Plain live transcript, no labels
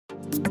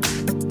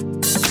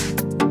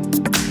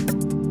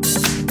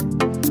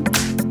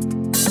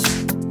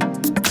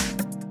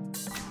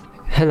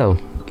Hello,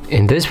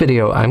 in this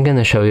video I'm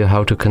gonna show you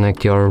how to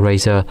connect your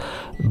Razer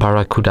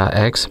Barracuda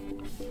X,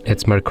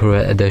 it's Mercury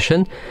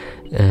edition,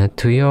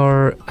 to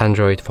your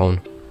Android phone.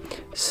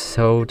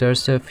 So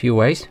there's a few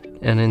ways,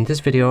 and in this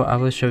video I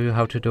will show you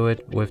how to do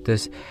it with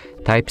this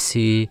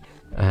Type-C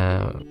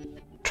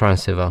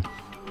transceiver.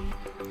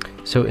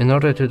 So in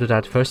order to do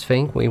that, first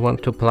thing we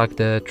want to plug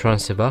the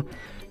transceiver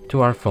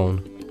to our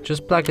phone.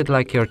 Just plug it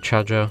like your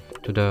charger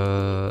to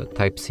the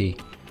Type-C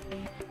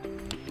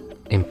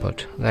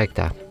input, like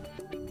that.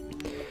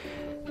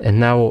 And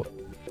now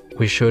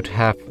we should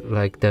have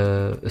like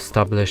the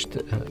established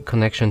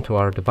connection to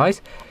our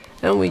device,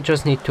 and we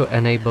just need to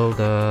enable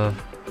the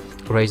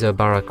Razer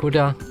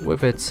Barracuda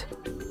with its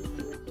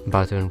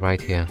button right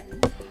here.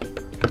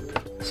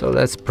 So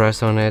let's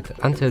press on it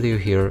until you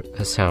hear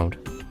a sound.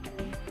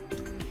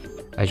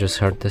 I just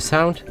heard the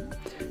sound,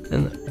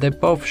 and they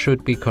both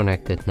should be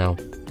connected now.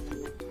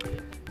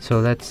 So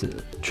let's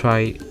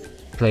try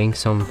playing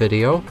some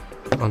video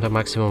on the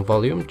maximum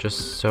volume,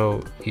 just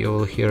so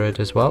you'll hear it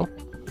as well.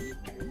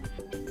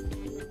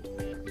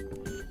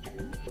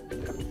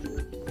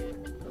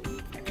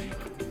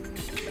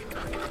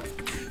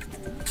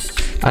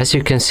 As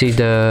you can see,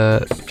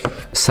 the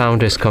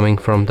sound is coming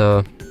from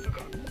the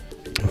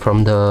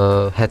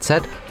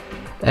headset,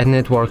 and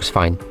it works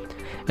fine.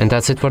 And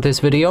that's it for this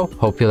video.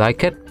 Hope you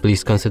like it.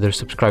 Please consider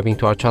subscribing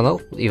to our channel,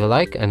 leave a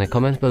like and a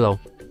comment below.